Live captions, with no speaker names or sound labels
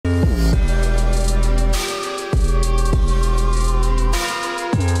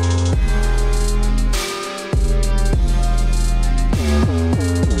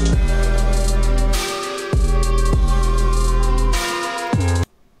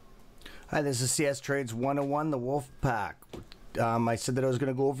Hi, this is CS Trades 101, the Wolf Pack. I said that I was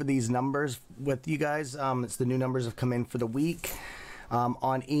going to go over these numbers with you guys. It's the new numbers have come in for the week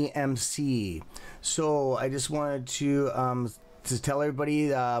on AMC. So I just wanted to tell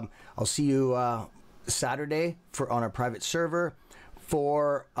everybody I'll see you Saturday on our private server.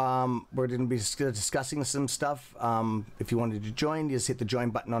 We're going to be discussing some stuff. If you wanted to join, just hit the join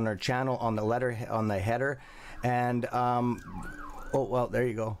button on our channel on the header, and oh well, there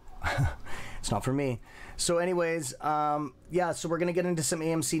you go. It's not for me. So anyways, yeah, so we're going to get into some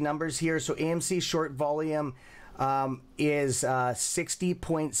AMC numbers here. So AMC short volume is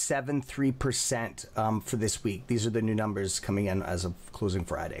 60.73% for this week. These are the new numbers coming in as of closing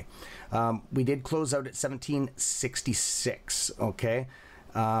Friday. We did close out at 1766, okay?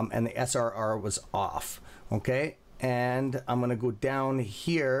 And the SRR was off, okay? And I'm going to go down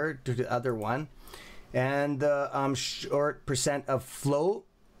here to the other one. And the short percent of float,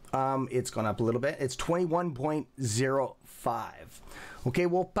 it's gone up a little bit. It's 21.05. Okay,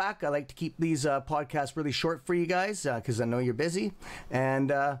 Wolfpack, I like to keep these podcasts really short for you guys because I know you're busy.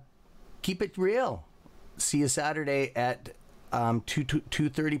 And keep it real. See you Saturday at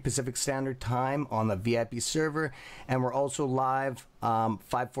 2:30 Pacific Standard Time on the VIP server. And we're also live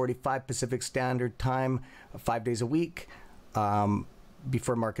 5:45 Pacific Standard Time, 5 days a week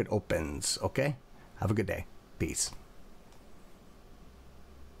before market opens. Okay? Have a good day. Peace.